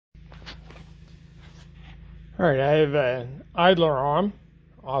All right, I have an idler arm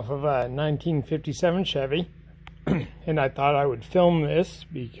off of a 1957 Chevy, and I thought I would film this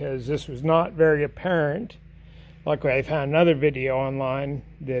because this was not very apparent. Luckily, I found another video online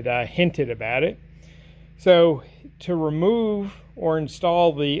that hinted about it. So, to remove or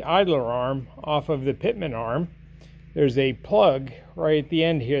install the idler arm off of the pitman arm, there's a plug right at the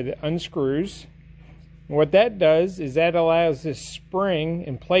end here that unscrews. And what that does is that allows this spring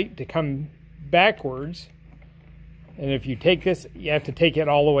and plate to come backwards. And if you take this, you have to take it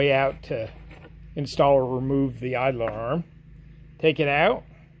all the way out to install or remove the idler arm. Take it out,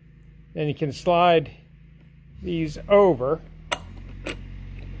 then you can slide these over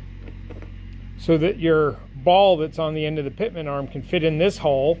so that your ball that's on the end of the pitman arm can fit in this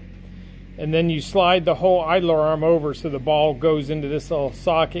hole, and then you slide the whole idler arm over so the ball goes into this little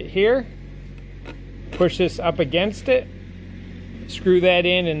socket here. Push this up against it, screw that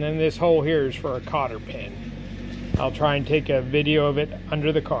in, and then this hole here is for a cotter pin. I'll try and take a video of it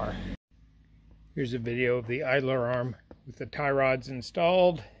under the car. Here's a video of the idler arm with the tie rods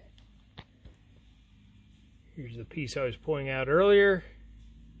installed. Here's the piece I was pulling out earlier.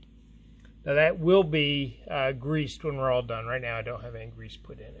 Now that will be greased when we're all done. Right now I don't have any grease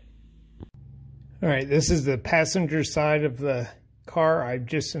put in it. Alright, this is the passenger side of the car. I've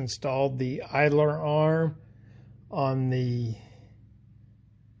just installed the idler arm on the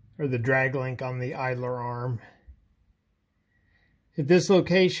drag link on the idler arm. At this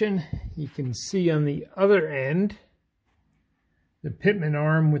location, you can see on the other end the pitman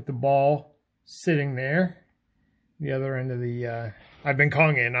arm with the ball sitting there. The other end of the, I've been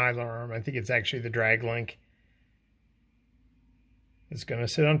calling it an idler arm. I think it's actually the drag link. It's going to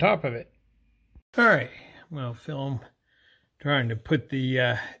sit on top of it. All right, I'm going to film trying to put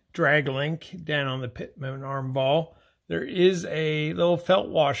the drag link down on the pitman arm ball. There is a little felt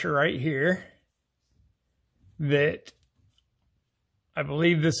washer right here that I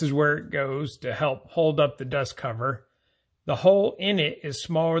believe this is where it goes to help hold up the dust cover. The hole in it is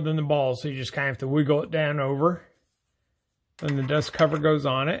smaller than the ball, so you just kind of have to wiggle it down over. Then the dust cover goes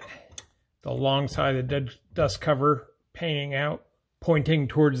on it. The long side of the dust cover pointing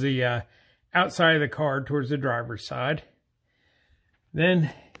towards the outside of the car, towards the driver's side.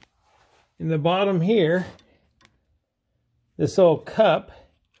 Then in the bottom here, this little cup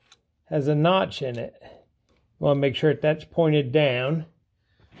has a notch in it. You want to make sure that's pointed down,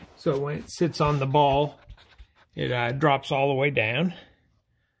 so when it sits on the ball, it drops all the way down.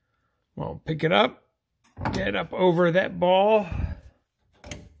 Well, pick it up, get it up over that ball,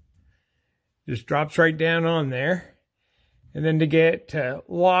 just drops right down on there. And then to get it to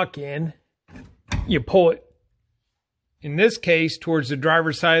lock in, you pull it, in this case, towards the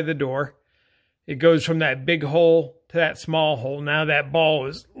driver's side of the door. It goes from that big hole to that small hole. Now that ball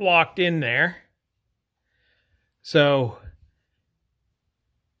is locked in there. So,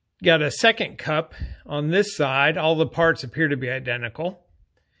 got a second cup on this side. All the parts appear to be identical.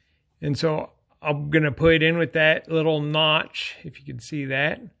 And so, I'm going to put it in with that little notch, if you can see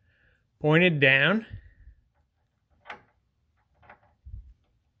that, pointed down.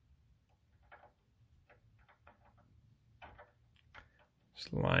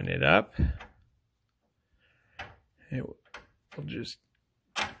 Just line it up. It will just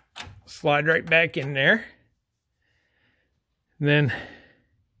slide right back in there. And then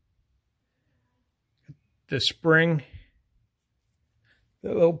the spring,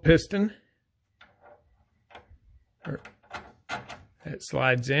 the little piston, that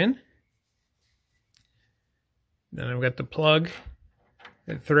slides in. Then I've got the plug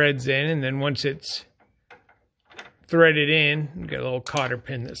that threads in, and then once it's threaded in, you've got a little cotter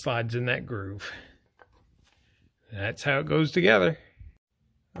pin that slides in that groove. That's how it goes together.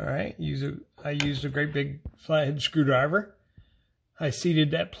 All right, I used a great big flathead screwdriver. I seated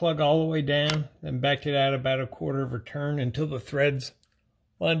that plug all the way down, then backed it out about a quarter of a turn until the threads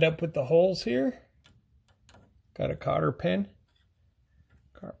lined up with the holes here. Got a cotter pin.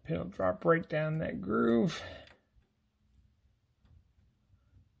 Cotter pin will drop right down that groove.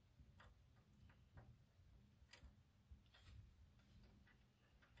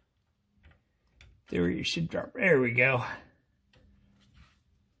 There you should drop. There we go.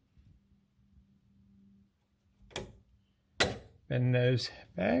 Bend those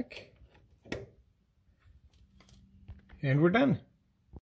back. And we're done.